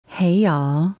Hey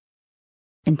y'all.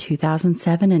 In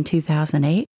 2007 and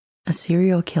 2008, a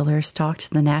serial killer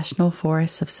stalked the national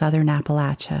forests of southern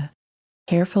Appalachia,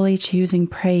 carefully choosing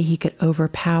prey he could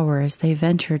overpower as they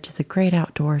ventured to the great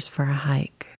outdoors for a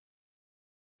hike.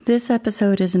 This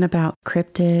episode isn't about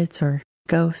cryptids or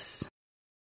ghosts.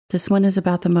 This one is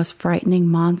about the most frightening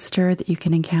monster that you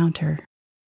can encounter: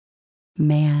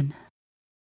 man.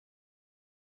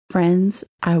 Friends,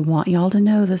 I want y'all to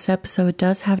know this episode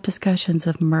does have discussions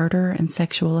of murder and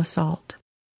sexual assault,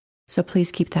 so please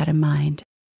keep that in mind.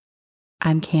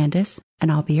 I'm Candace,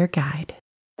 and I'll be your guide.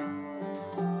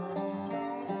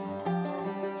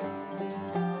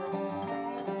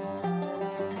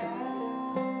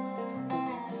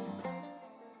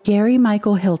 Gary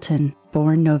Michael Hilton,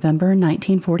 born November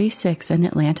 1946 in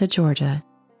Atlanta, Georgia,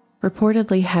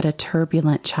 reportedly had a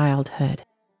turbulent childhood.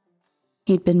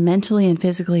 He'd been mentally and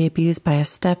physically abused by a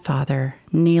stepfather,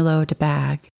 Nilo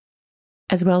DeBag,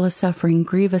 as well as suffering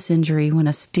grievous injury when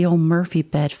a steel Murphy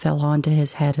bed fell onto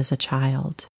his head as a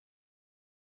child.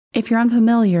 If you're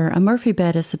unfamiliar, a Murphy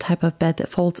bed is the type of bed that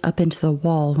folds up into the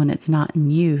wall when it's not in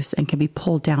use and can be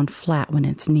pulled down flat when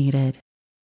it's needed.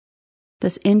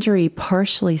 This injury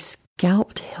partially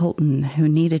scalped Hilton, who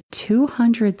needed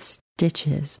 200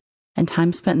 stitches and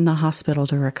time spent in the hospital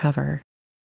to recover.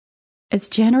 It's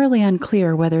generally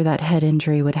unclear whether that head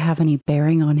injury would have any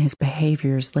bearing on his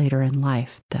behaviors later in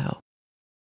life, though.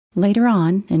 Later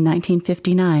on, in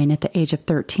 1959, at the age of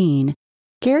 13,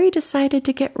 Gary decided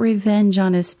to get revenge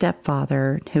on his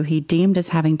stepfather, who he deemed as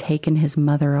having taken his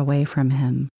mother away from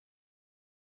him.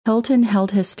 Hilton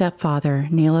held his stepfather,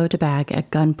 Nilo DeBag, at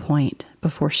gunpoint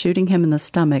before shooting him in the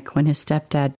stomach when his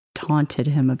stepdad taunted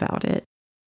him about it.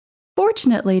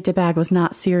 Fortunately, DeBag was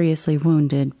not seriously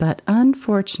wounded, but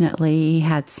unfortunately, he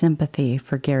had sympathy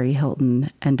for Gary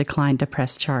Hilton and declined to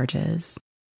press charges.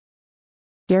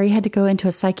 Gary had to go into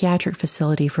a psychiatric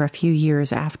facility for a few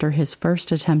years after his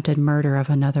first attempted murder of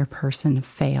another person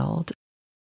failed.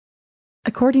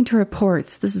 According to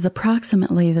reports, this is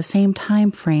approximately the same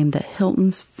time frame that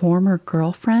Hilton's former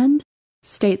girlfriend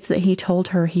states that he told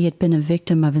her he had been a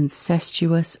victim of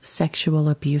incestuous sexual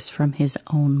abuse from his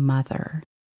own mother.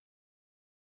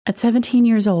 At 17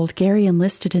 years old, Gary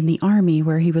enlisted in the Army,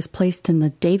 where he was placed in the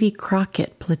Davy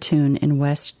Crockett platoon in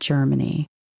West Germany,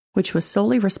 which was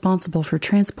solely responsible for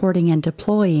transporting and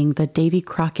deploying the Davy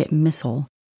Crockett missile,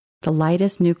 the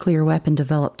lightest nuclear weapon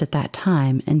developed at that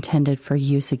time intended for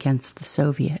use against the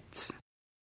Soviets.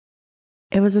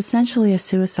 It was essentially a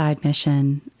suicide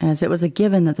mission, as it was a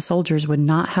given that the soldiers would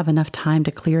not have enough time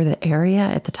to clear the area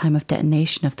at the time of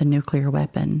detonation of the nuclear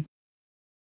weapon.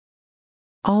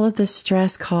 All of this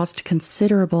stress caused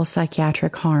considerable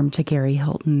psychiatric harm to Gary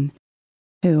Hilton,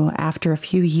 who, after a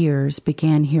few years,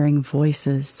 began hearing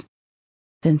voices,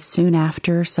 then soon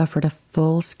after suffered a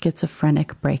full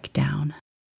schizophrenic breakdown.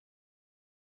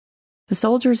 The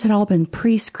soldiers had all been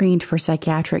pre-screened for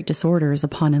psychiatric disorders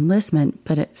upon enlistment,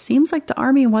 but it seems like the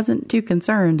Army wasn't too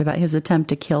concerned about his attempt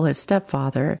to kill his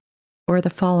stepfather or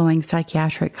the following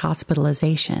psychiatric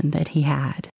hospitalization that he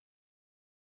had.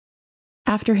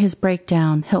 After his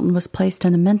breakdown, Hilton was placed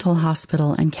in a mental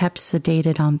hospital and kept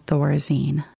sedated on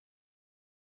Thorazine.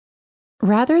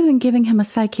 Rather than giving him a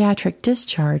psychiatric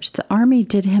discharge, the Army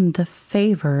did him the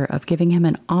favor of giving him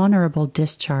an honorable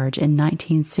discharge in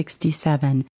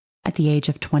 1967 at the age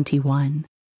of 21.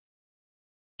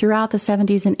 Throughout the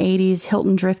 70s and 80s,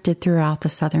 Hilton drifted throughout the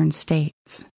southern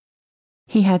states.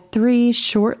 He had 3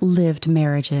 short-lived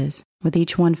marriages, with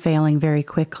each one failing very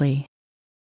quickly,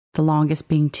 the longest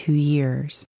being 2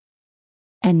 years,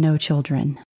 and no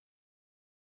children.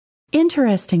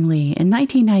 Interestingly, in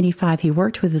 1995, he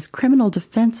worked with his criminal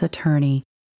defense attorney,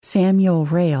 Samuel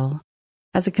Rail,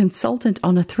 as a consultant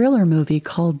on a thriller movie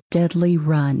called Deadly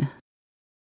Run.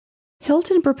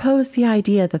 Hilton proposed the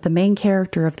idea that the main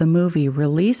character of the movie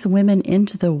release women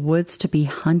into the woods to be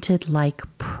hunted like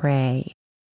prey.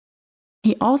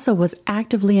 He also was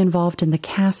actively involved in the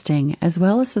casting, as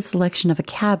well as the selection of a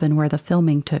cabin where the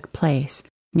filming took place,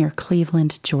 near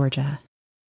Cleveland, Georgia.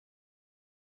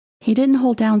 He didn't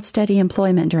hold down steady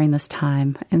employment during this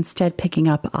time, instead picking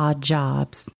up odd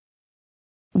jobs.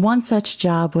 One such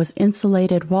job was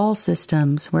insulated wall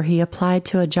systems, where he applied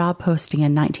to a job posting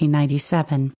in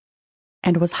 1997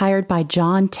 and was hired by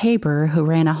John Tabor, who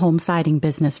ran a home siding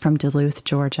business from Duluth,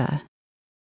 Georgia.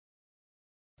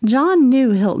 John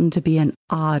knew Hilton to be an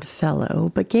odd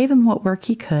fellow, but gave him what work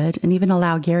he could and even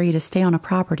allowed Gary to stay on a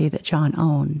property that John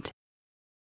owned.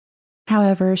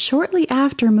 However, shortly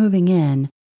after moving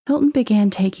in, Hilton began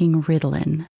taking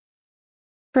Ritalin.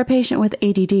 For a patient with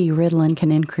ADD, Ritalin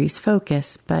can increase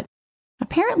focus, but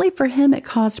apparently for him it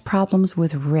caused problems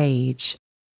with rage,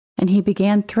 and he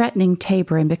began threatening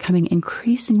Tabor and becoming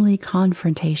increasingly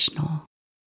confrontational.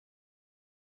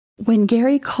 When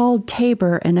Gary called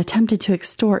Tabor and attempted to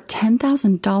extort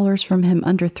 $10,000 from him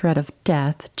under threat of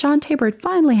death, John Tabor had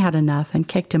finally had enough and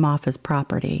kicked him off his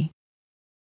property.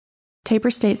 Tabor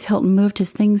states Hilton moved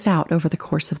his things out over the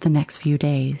course of the next few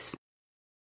days.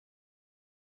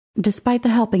 Despite the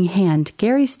helping hand,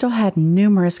 Gary still had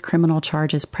numerous criminal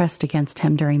charges pressed against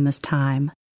him during this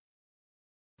time.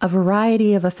 A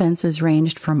variety of offenses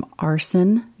ranged from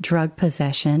arson, drug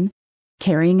possession,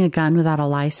 carrying a gun without a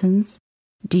license,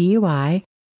 DUI,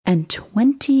 and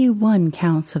 21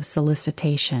 counts of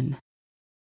solicitation,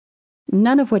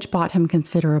 none of which bought him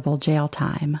considerable jail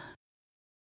time.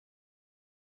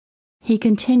 He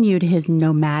continued his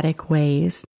nomadic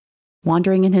ways,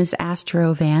 wandering in his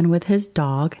Astro van with his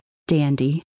dog,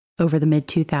 Dandy, over the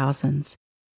mid-2000s,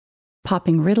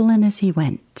 popping Ritalin as he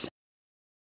went.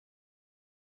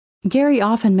 Gary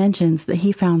often mentions that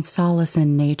he found solace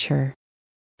in nature,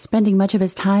 spending much of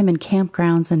his time in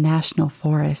campgrounds and national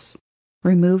forests,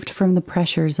 removed from the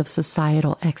pressures of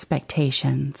societal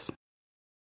expectations.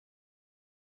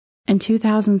 In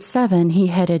 2007, he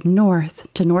headed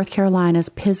north to North Carolina's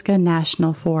Pisgah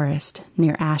National Forest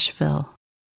near Asheville.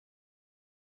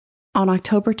 On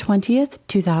October 20th,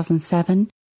 2007,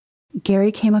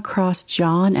 Gary came across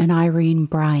John and Irene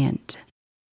Bryant,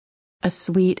 a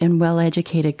sweet and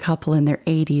well-educated couple in their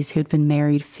 80s who'd been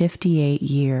married 58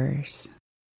 years.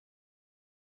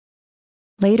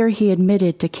 Later, he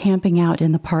admitted to camping out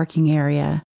in the parking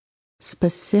area,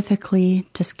 specifically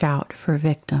to scout for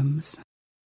victims.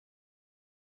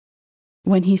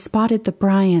 When he spotted the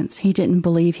Bryants, he didn't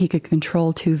believe he could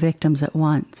control two victims at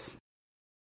once.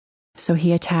 So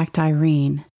he attacked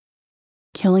Irene,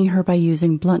 killing her by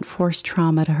using blunt force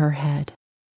trauma to her head.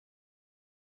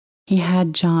 He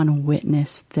had John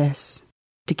witness this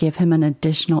to give him an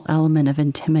additional element of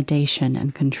intimidation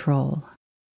and control.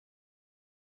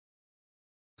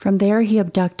 From there, he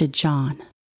abducted John.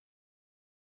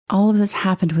 All of this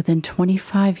happened within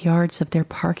 25 yards of their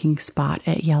parking spot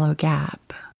at Yellow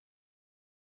Gap.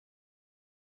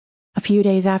 A few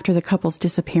days after the couple's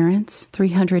disappearance,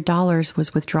 $300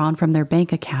 was withdrawn from their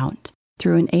bank account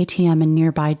through an ATM in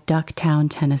nearby Ducktown,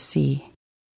 Tennessee.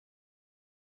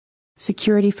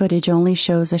 Security footage only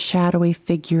shows a shadowy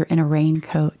figure in a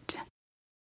raincoat,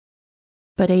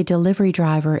 but a delivery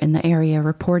driver in the area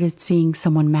reported seeing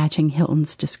someone matching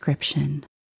Hilton's description.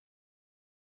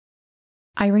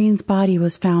 Irene's body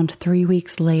was found 3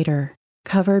 weeks later,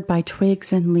 covered by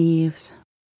twigs and leaves,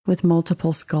 with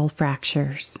multiple skull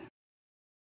fractures.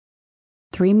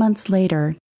 3 months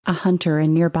later, a hunter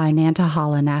in nearby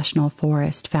Nantahala National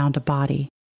Forest found a body,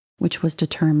 which was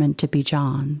determined to be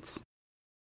John's.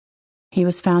 He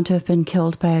was found to have been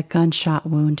killed by a gunshot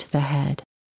wound to the head.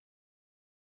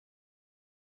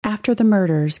 After the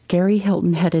murders, Gary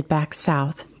Hilton headed back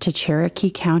south to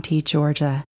Cherokee County,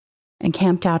 Georgia, and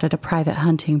camped out at a private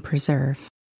hunting preserve.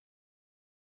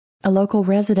 A local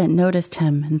resident noticed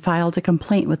him and filed a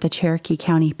complaint with the Cherokee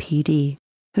County PD,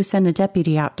 who sent a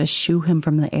deputy out to shoo him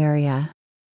from the area.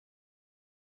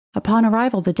 Upon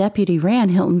arrival, the deputy ran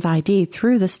Hilton's ID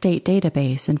through the state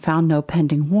database and found no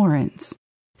pending warrants,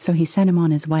 so he sent him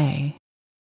on his way.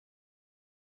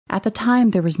 At the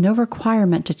time, there was no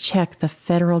requirement to check the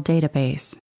federal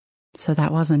database, so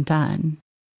that wasn't done.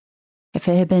 If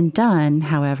it had been done,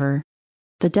 however,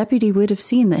 the deputy would have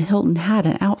seen that Hilton had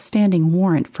an outstanding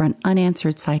warrant for an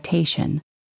unanswered citation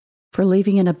for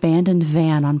leaving an abandoned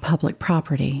van on public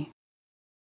property.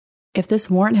 If this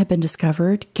warrant had been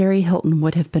discovered, Gary Hilton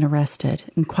would have been arrested,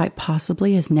 and quite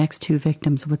possibly his next two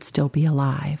victims would still be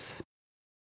alive.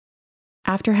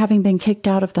 After having been kicked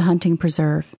out of the hunting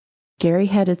preserve, Gary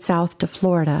headed south to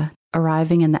Florida,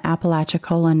 arriving in the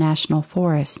Appalachia National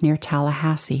Forest near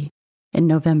Tallahassee in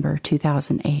November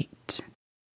 2008.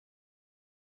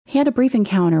 He had a brief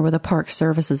encounter with a Park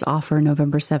Services officer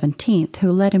November 17th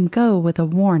who let him go with a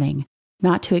warning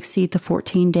not to exceed the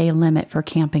 14-day limit for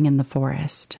camping in the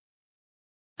forest.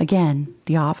 Again,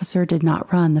 the officer did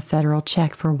not run the federal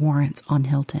check for warrants on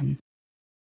Hilton.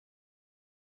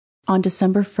 On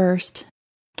December 1st,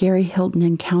 Gary Hilton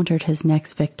encountered his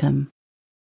next victim,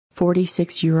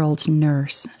 46-year-old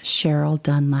nurse Cheryl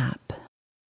Dunlap.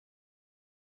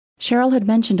 Cheryl had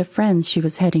mentioned to friends she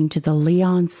was heading to the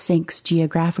Leon Sinks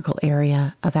geographical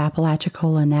area of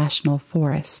Appalachia National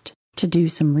Forest to do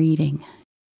some reading.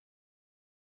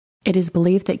 It is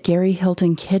believed that Gary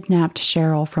Hilton kidnapped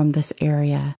Cheryl from this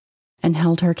area and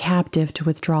held her captive to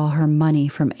withdraw her money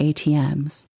from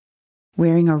ATMs,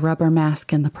 wearing a rubber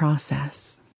mask in the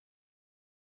process.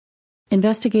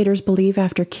 Investigators believe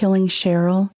after killing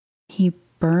Cheryl, he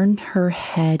burned her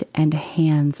head and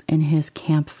hands in his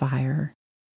campfire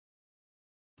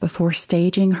before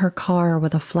staging her car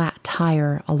with a flat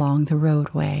tire along the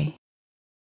roadway.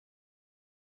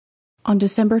 On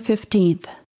December 15th,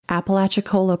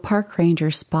 Appalachia park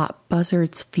rangers spot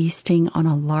buzzards feasting on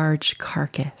a large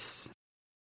carcass.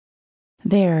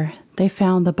 There, they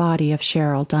found the body of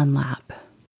Cheryl Dunlap.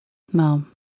 Well,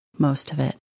 most of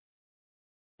it.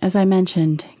 As I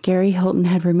mentioned, Gary Hilton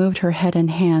had removed her head and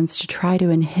hands to try to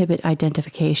inhibit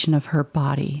identification of her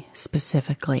body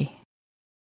specifically.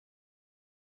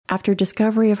 After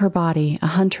discovery of her body, a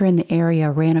hunter in the area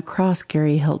ran across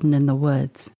Gary Hilton in the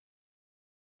woods,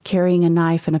 carrying a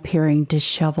knife and appearing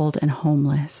disheveled and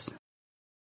homeless.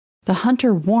 The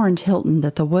hunter warned Hilton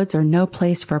that the woods are no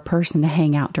place for a person to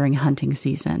hang out during hunting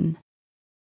season.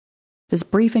 This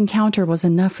brief encounter was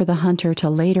enough for the hunter to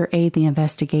later aid the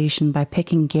investigation by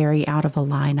picking Gary out of a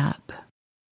lineup.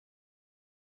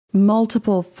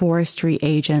 Multiple forestry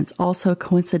agents also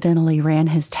coincidentally ran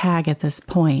his tag at this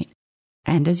point,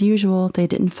 and as usual, they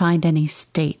didn't find any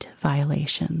state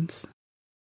violations.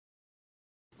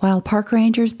 While park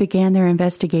rangers began their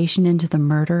investigation into the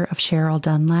murder of Cheryl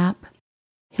Dunlap,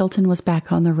 Hilton was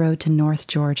back on the road to North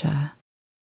Georgia.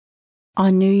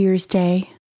 On New Year's Day,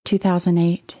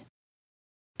 2008,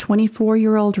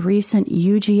 24-year-old recent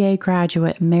UGA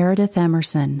graduate Meredith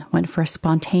Emerson went for a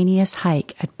spontaneous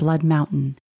hike at Blood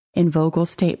Mountain in Vogel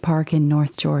State Park in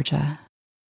North Georgia.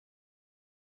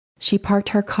 She parked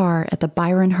her car at the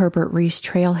Byron Herbert Reese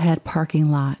Trailhead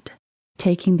parking lot,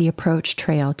 taking the approach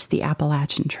trail to the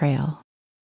Appalachian Trail.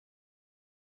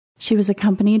 She was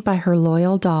accompanied by her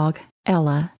loyal dog,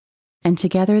 Ella, and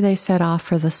together they set off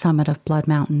for the summit of Blood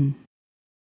Mountain.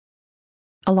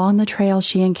 Along the trail,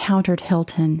 she encountered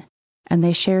Hilton, and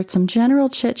they shared some general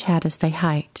chit-chat as they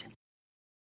hiked.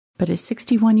 But at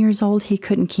 61 years old, he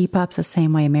couldn't keep up the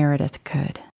same way Meredith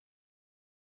could.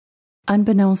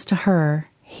 Unbeknownst to her,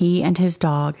 he and his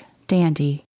dog,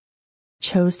 Dandy,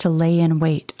 chose to lay in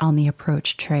wait on the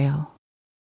approach trail.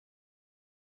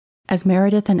 As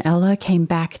Meredith and Ella came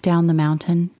back down the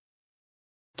mountain,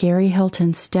 Gary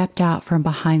Hilton stepped out from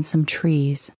behind some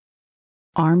trees,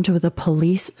 armed with a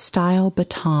police-style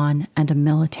baton and a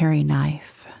military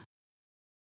knife.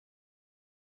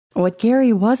 What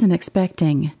Gary wasn't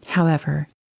expecting, however,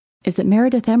 is that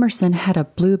Meredith Emerson had a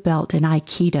blue belt in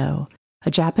Aikido,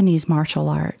 a Japanese martial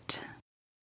art.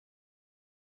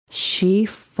 She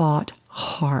fought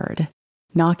hard,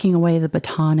 knocking away the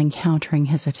baton and countering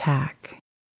his attack.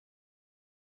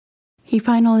 He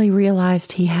finally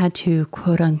realized he had to,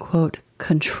 quote-unquote,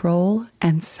 control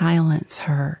and silence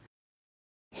her,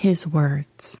 his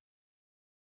words.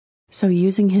 So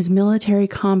using his military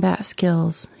combat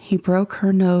skills, he broke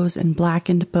her nose and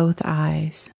blackened both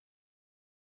eyes,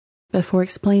 before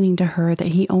explaining to her that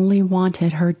he only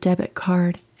wanted her debit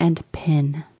card and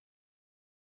PIN.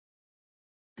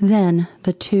 Then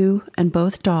the two and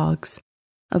both dogs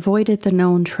avoided the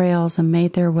known trails and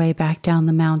made their way back down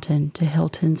the mountain to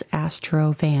Hilton's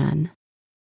Astro van.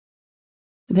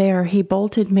 There, he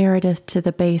bolted Meredith to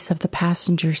the base of the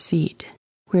passenger seat,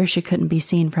 where she couldn't be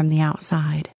seen from the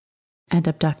outside, and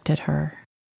abducted her.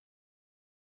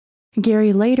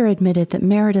 Gary later admitted that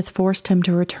Meredith forced him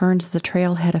to return to the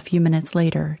trailhead a few minutes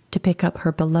later to pick up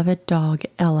her beloved dog,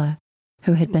 Ella,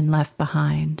 who had been left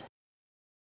behind.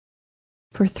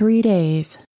 For 3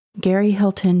 days, Gary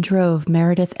Hilton drove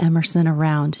Meredith Emerson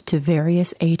around to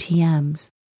various ATMs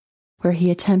where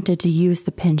he attempted to use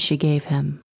the PIN she gave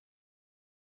him.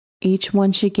 Each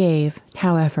one she gave,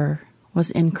 however,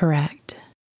 was incorrect.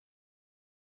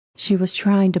 She was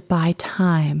trying to buy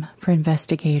time for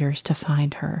investigators to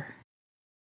find her.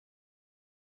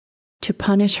 To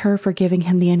punish her for giving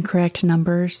him the incorrect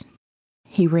numbers,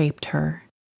 he raped her,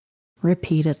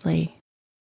 repeatedly.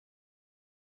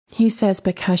 He says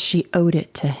because she owed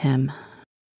it to him.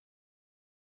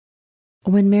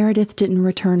 When Meredith didn't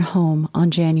return home on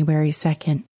January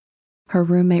 2nd, her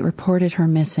roommate reported her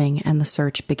missing and the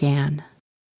search began.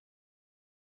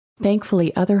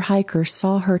 Thankfully, other hikers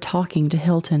saw her talking to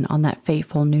Hilton on that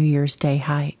fateful New Year's Day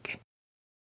hike.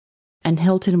 And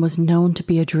Hilton was known to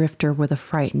be a drifter with a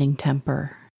frightening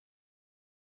temper.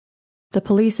 The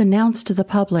police announced to the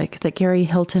public that Gary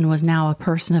Hilton was now a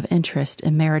person of interest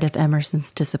in Meredith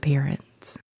Emerson's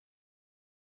disappearance.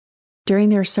 During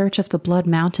their search of the Blood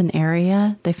Mountain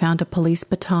area, they found a police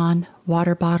baton,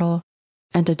 water bottle,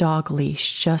 and a dog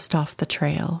leash just off the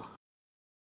trail.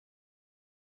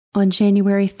 On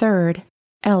January 3rd,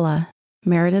 Ella,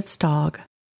 Meredith's dog,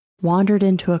 wandered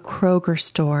into a Kroger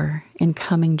store in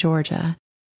Cumming, Georgia,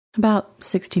 about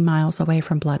 60 miles away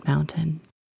from Blood Mountain.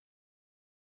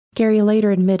 Gary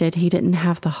later admitted he didn't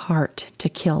have the heart to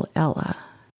kill Ella.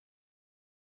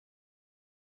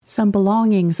 Some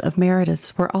belongings of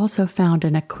Meredith's were also found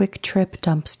in a Quick Trip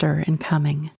dumpster in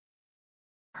Cumming.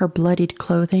 Her bloodied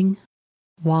clothing,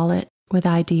 wallet with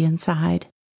ID inside,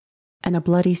 and a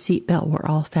bloody seatbelt were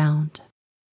all found.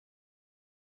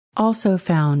 Also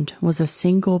found was a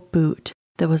single boot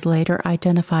that was later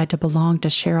identified to belong to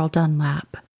Cheryl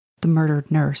Dunlap, the murdered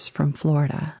nurse from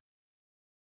Florida.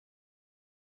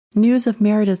 News of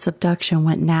Meredith's abduction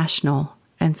went national,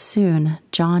 and soon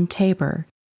John Tabor,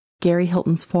 Gary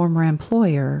Hilton's former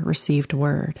employer, received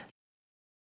word.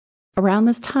 Around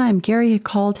this time, Gary had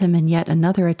called him in yet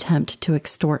another attempt to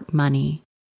extort money.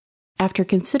 After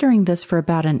considering this for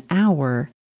about an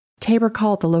hour, Tabor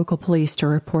called the local police to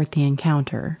report the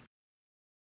encounter.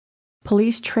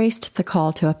 Police traced the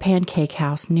call to a pancake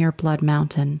house near Blood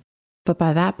Mountain, but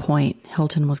by that point,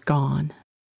 Hilton was gone.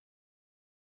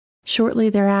 Shortly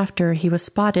thereafter, he was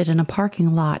spotted in a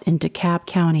parking lot in DeKalb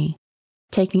County,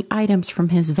 taking items from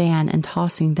his van and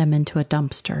tossing them into a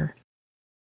dumpster.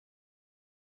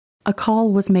 A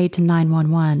call was made to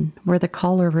 911, where the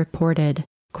caller reported,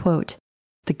 quote,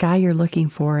 "The guy you're looking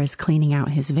for is cleaning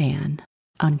out his van,"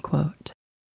 unquote.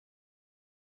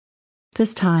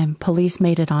 This time, police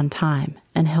made it on time,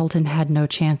 and Hilton had no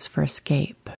chance for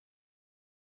escape.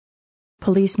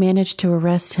 Police managed to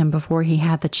arrest him before he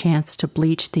had the chance to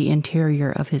bleach the interior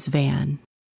of his van.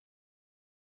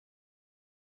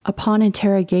 Upon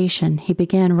interrogation, he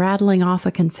began rattling off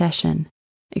a confession,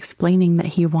 explaining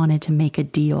that he wanted to make a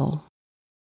deal.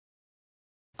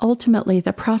 Ultimately,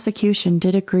 the prosecution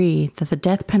did agree that the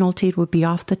death penalty would be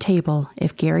off the table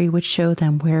if Gary would show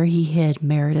them where he hid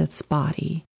Meredith's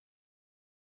body.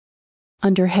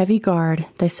 Under heavy guard,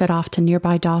 they set off to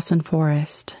nearby Dawson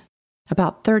Forest,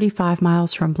 about 35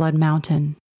 miles from Blood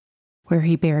Mountain, where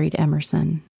he buried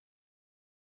Emerson.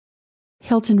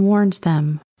 Hilton warns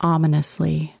them,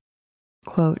 ominously,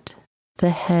 quote, "The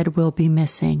head will be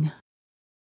missing,"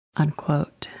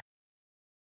 unquote.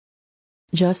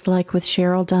 Just like with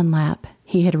Cheryl Dunlap,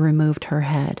 he had removed her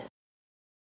head.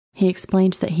 He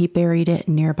explained that he buried it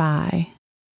nearby.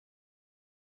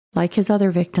 Like his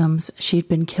other victims, she'd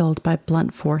been killed by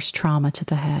blunt force trauma to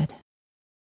the head.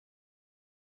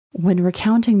 When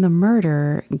recounting the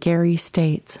murder, Gary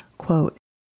states, quote,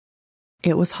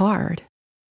 "It was hard.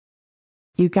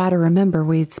 You gotta remember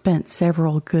we'd spent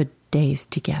several good days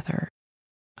together,"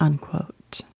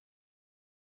 unquote.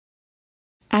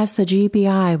 As the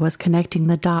GBI was connecting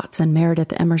the dots in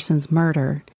Meredith Emerson's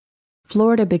murder,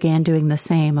 Florida began doing the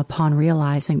same upon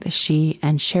realizing that she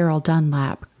and Cheryl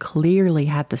Dunlap clearly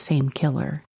had the same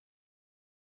killer.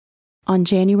 On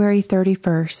January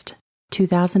 31st,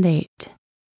 2008,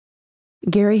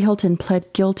 Gary Hilton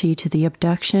pled guilty to the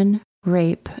abduction,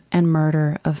 rape, and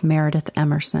murder of Meredith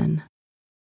Emerson.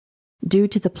 Due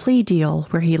to the plea deal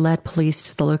where he led police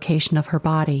to the location of her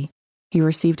body, he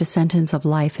received a sentence of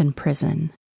life in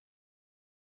prison.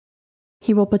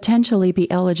 He will potentially be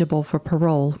eligible for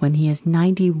parole when he is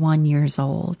 91 years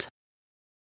old.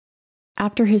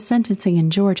 After his sentencing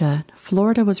in Georgia,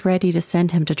 Florida was ready to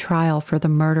send him to trial for the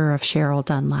murder of Cheryl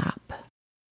Dunlap.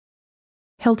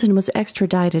 Hilton was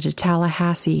extradited to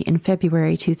Tallahassee in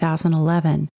February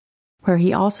 2011, where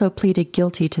he also pleaded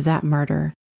guilty to that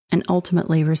murder and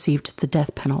ultimately received the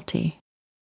death penalty.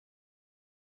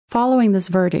 Following this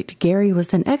verdict, Gary was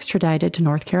then extradited to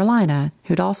North Carolina,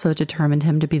 who'd also determined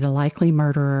him to be the likely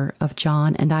murderer of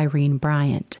John and Irene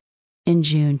Bryant in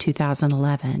June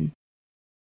 2011.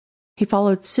 He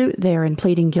followed suit there in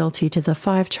pleading guilty to the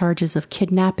 5 charges of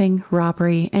kidnapping,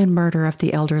 robbery, and murder of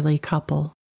the elderly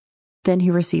couple. Then he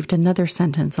received another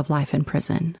sentence of life in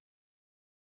prison.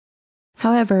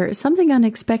 However, something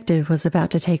unexpected was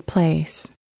about to take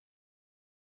place.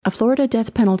 A Florida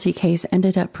death penalty case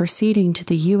ended up proceeding to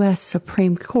the U.S.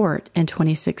 Supreme Court in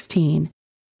 2016,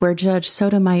 where Judge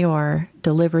Sotomayor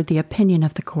delivered the opinion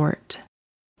of the court.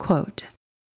 Quote,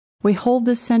 "We hold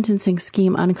this sentencing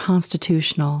scheme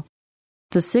unconstitutional.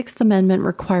 The Sixth Amendment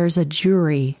requires a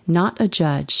jury, not a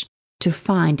judge, to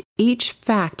find each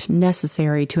fact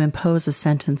necessary to impose a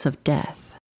sentence of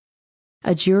death.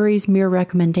 A jury's mere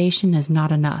recommendation is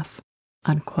not enough,"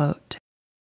 unquote.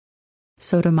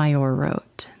 Sotomayor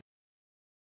wrote.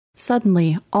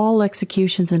 Suddenly, all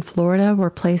executions in Florida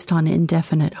were placed on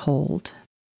indefinite hold.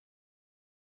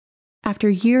 After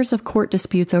years of court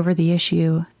disputes over the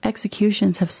issue,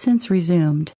 executions have since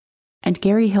resumed, and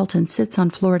Gary Hilton sits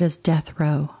on Florida's death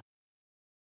row.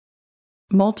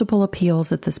 Multiple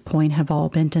appeals at this point have all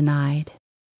been denied.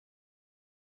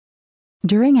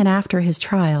 During and after his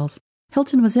trials,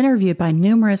 Hilton was interviewed by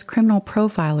numerous criminal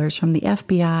profilers from the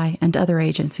FBI and other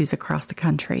agencies across the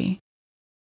country.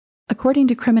 According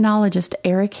to criminologist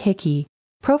Eric Hickey,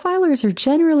 profilers are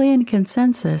generally in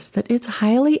consensus that it's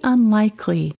highly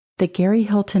unlikely that Gary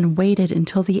Hilton waited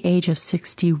until the age of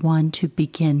 61 to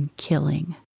begin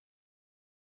killing.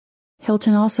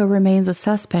 Hilton also remains a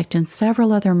suspect in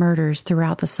several other murders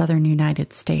throughout the southern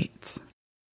United States,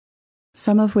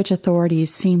 some of which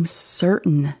authorities seem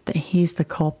certain that he's the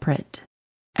culprit,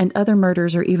 and other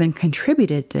murders are even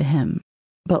contributed to him,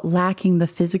 but lacking the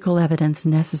physical evidence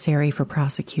necessary for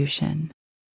prosecution.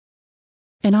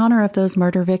 In honor of those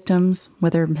murder victims,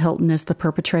 whether Hilton is the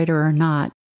perpetrator or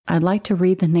not, I'd like to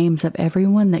read the names of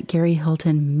everyone that Gary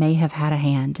Hilton may have had a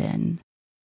hand in.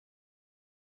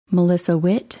 Melissa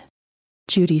Witt,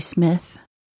 Judy Smith,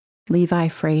 Levi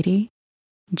Frady,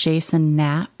 Jason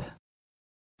Knapp,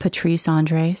 Patrice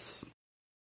Andres,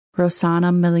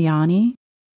 Rosanna Miliani,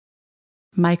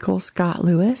 Michael Scott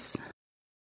Lewis,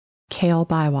 Cale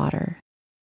Bywater.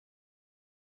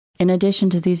 In addition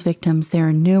to these victims, there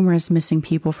are numerous missing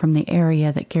people from the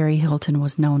area that Gary Hilton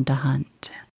was known to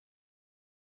hunt.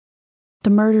 The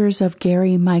murders of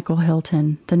Gary Michael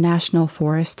Hilton, the National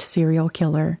Forest serial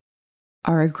killer,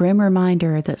 are a grim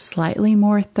reminder that slightly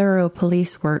more thorough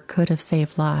police work could have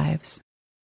saved lives,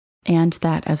 and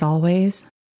that, as always,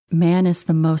 man is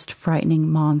the most frightening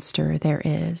monster there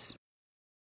is.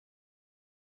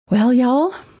 Well,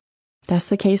 y'all, that's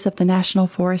the case of the National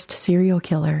Forest serial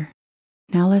killer.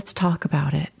 Now let's talk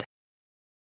about it.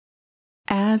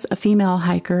 As a female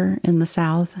hiker in the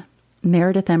South,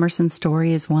 Meredith Emerson's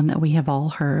story is one that we have all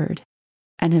heard,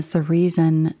 and is the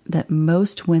reason that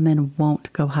most women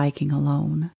won't go hiking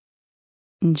alone.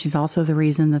 And she's also the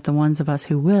reason that the ones of us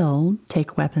who will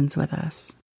take weapons with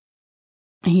us.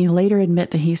 He later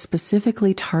admit that he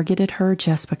specifically targeted her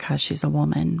just because she's a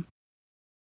woman.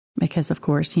 Because, of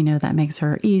course, that makes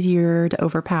her easier to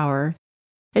overpower.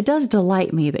 It does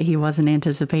delight me that he wasn't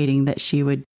anticipating that she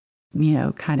would,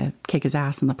 kind of kick his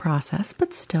ass in the process,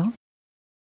 but still.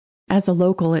 As a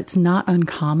local, it's not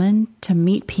uncommon to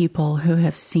meet people who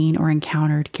have seen or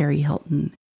encountered Gary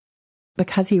Hilton.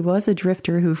 Because he was a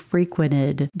drifter who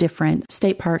frequented different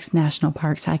state parks, national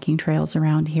parks, hiking trails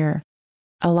around here,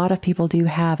 a lot of people do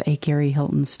have a Gary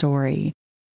Hilton story.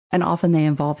 And often they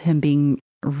involve him being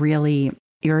really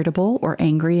irritable or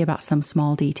angry about some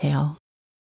small detail.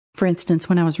 For instance,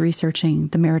 when I was researching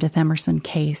the Meredith Emerson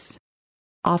case,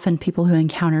 often people who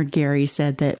encountered Gary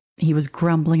said that he was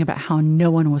grumbling about how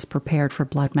no one was prepared for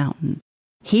Blood Mountain.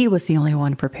 He was the only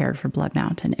one prepared for Blood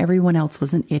Mountain. Everyone else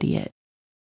was an idiot.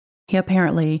 He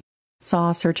apparently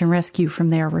saw search and rescue from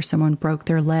there where someone broke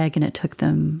their leg and it took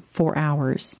them 4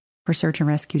 hours for search and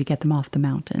rescue to get them off the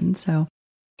mountain. So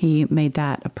he made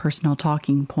that a personal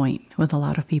talking point with a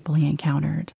lot of people he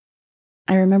encountered.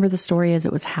 I remember the story as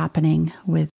it was happening,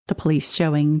 with the police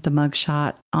showing the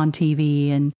mugshot on TV,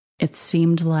 and it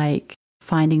seemed like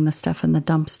finding the stuff in the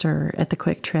dumpster at the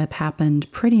Quick Trip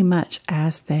happened pretty much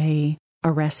as they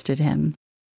arrested him.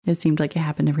 It seemed like it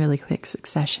happened in really quick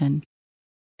succession.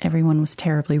 Everyone was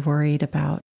terribly worried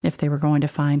about if they were going to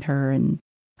find her, and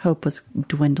hope was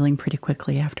dwindling pretty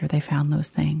quickly after they found those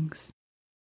things.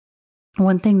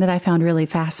 One thing that I found really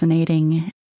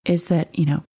fascinating is that,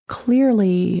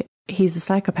 clearly he's a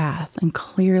psychopath, and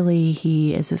clearly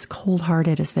he is as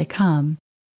cold-hearted as they come.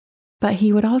 But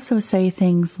he would also say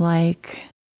things like,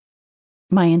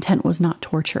 my intent was not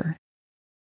torture.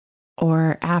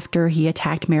 Or after he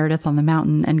attacked Meredith on the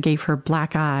mountain and gave her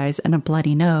black eyes and a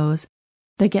bloody nose,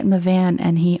 they get in the van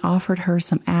and he offered her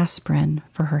some aspirin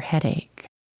for her headache.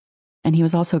 And he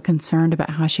was also concerned about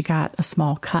how she got a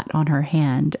small cut on her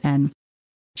hand, and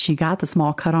she got the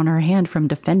small cut on her hand from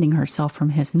defending herself from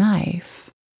his knife.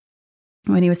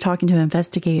 When he was talking to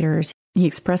investigators, he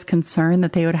expressed concern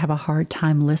that they would have a hard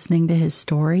time listening to his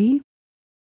story,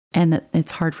 and that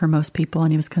it's hard for most people,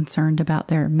 and he was concerned about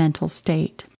their mental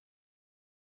state.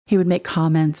 He would make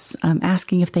comments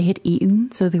asking if they had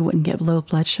eaten so they wouldn't get low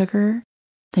blood sugar,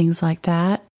 things like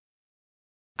that.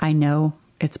 I know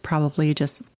it's probably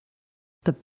just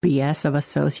the BS of a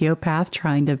sociopath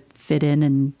trying to fit in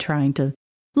and trying to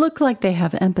look like they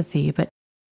have empathy, but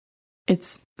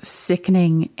it's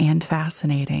sickening and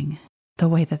fascinating the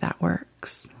way that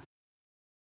works.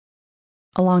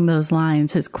 Along those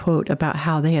lines, his quote about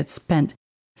how they had spent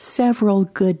several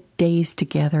good days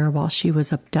together while she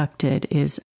was abducted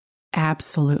is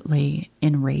absolutely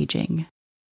enraging.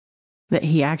 That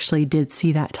he actually did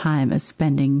see that time as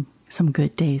spending some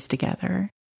good days together.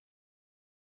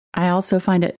 I also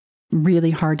find it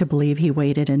really hard to believe he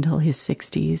waited until his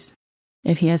 60s.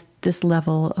 If he has this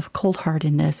level of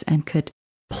cold-heartedness and could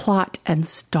plot and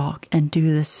stalk and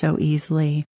do this so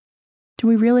easily? Do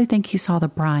we really think he saw the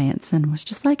Bryants and was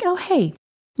just like, oh, hey,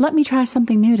 let me try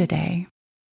something new today?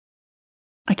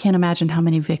 I can't imagine how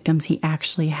many victims he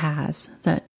actually has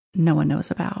that no one knows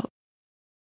about.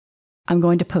 I'm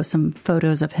going to post some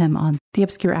photos of him on the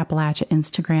Obscure Appalachia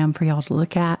Instagram for y'all to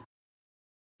look at,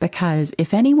 because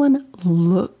if anyone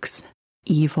looks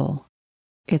evil,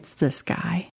 it's this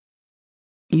guy.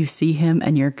 You see him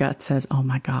and your gut says, oh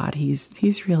my God,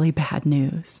 he's really bad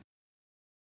news.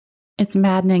 It's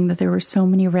maddening that there were so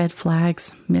many red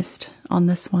flags missed on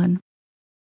this one.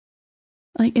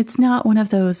 Like, it's not one of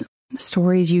those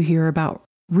stories you hear about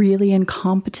really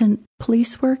incompetent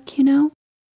police work, you know?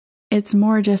 It's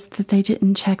more just that they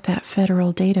didn't check that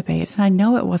federal database. And I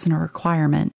know it wasn't a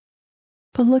requirement,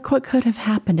 but look what could have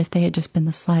happened if they had just been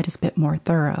the slightest bit more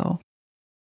thorough.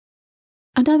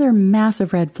 Another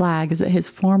massive red flag is that his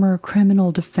former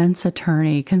criminal defense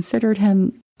attorney considered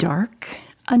him dark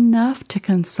enough to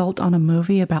consult on a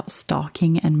movie about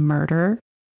stalking and murder,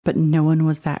 but no one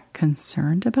was that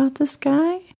concerned about this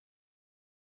guy.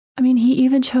 I mean, he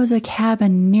even chose a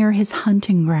cabin near his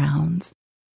hunting grounds.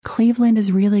 Cleveland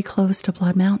is really close to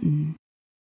Blood Mountain.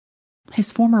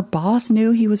 His former boss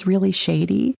knew he was really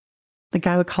shady. The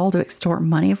guy would call to extort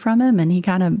money from him, and he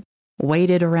kind of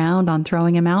waited around on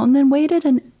throwing him out and then waited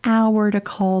an hour to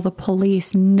call the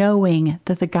police knowing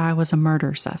that the guy was a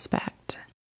murder suspect.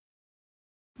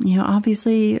 You know,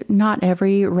 obviously, not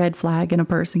every red flag in a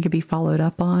person can be followed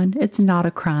up on. It's not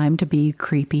a crime to be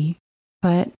creepy,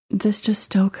 but this just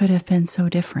still could have been so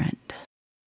different.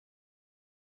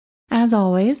 As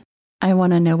always, I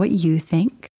want to know what you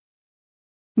think.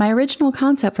 My original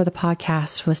concept for the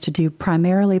podcast was to do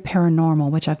primarily paranormal,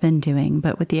 which I've been doing,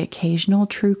 but with the occasional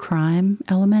true crime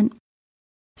element.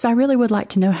 So I really would like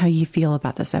to know how you feel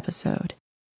about this episode.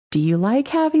 Do you like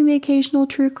having the occasional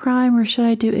true crime, or should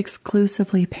I do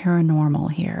exclusively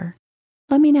paranormal here?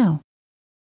 Let me know.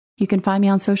 You can find me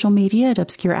on social media at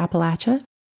Obscure Appalachia.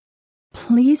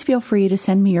 Please feel free to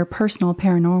send me your personal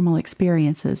paranormal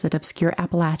experiences at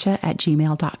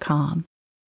obscureappalachia@gmail.com.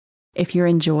 If you're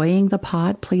enjoying the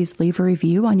pod, please leave a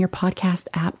review on your podcast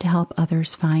app to help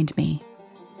others find me.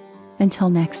 Until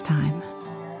next time.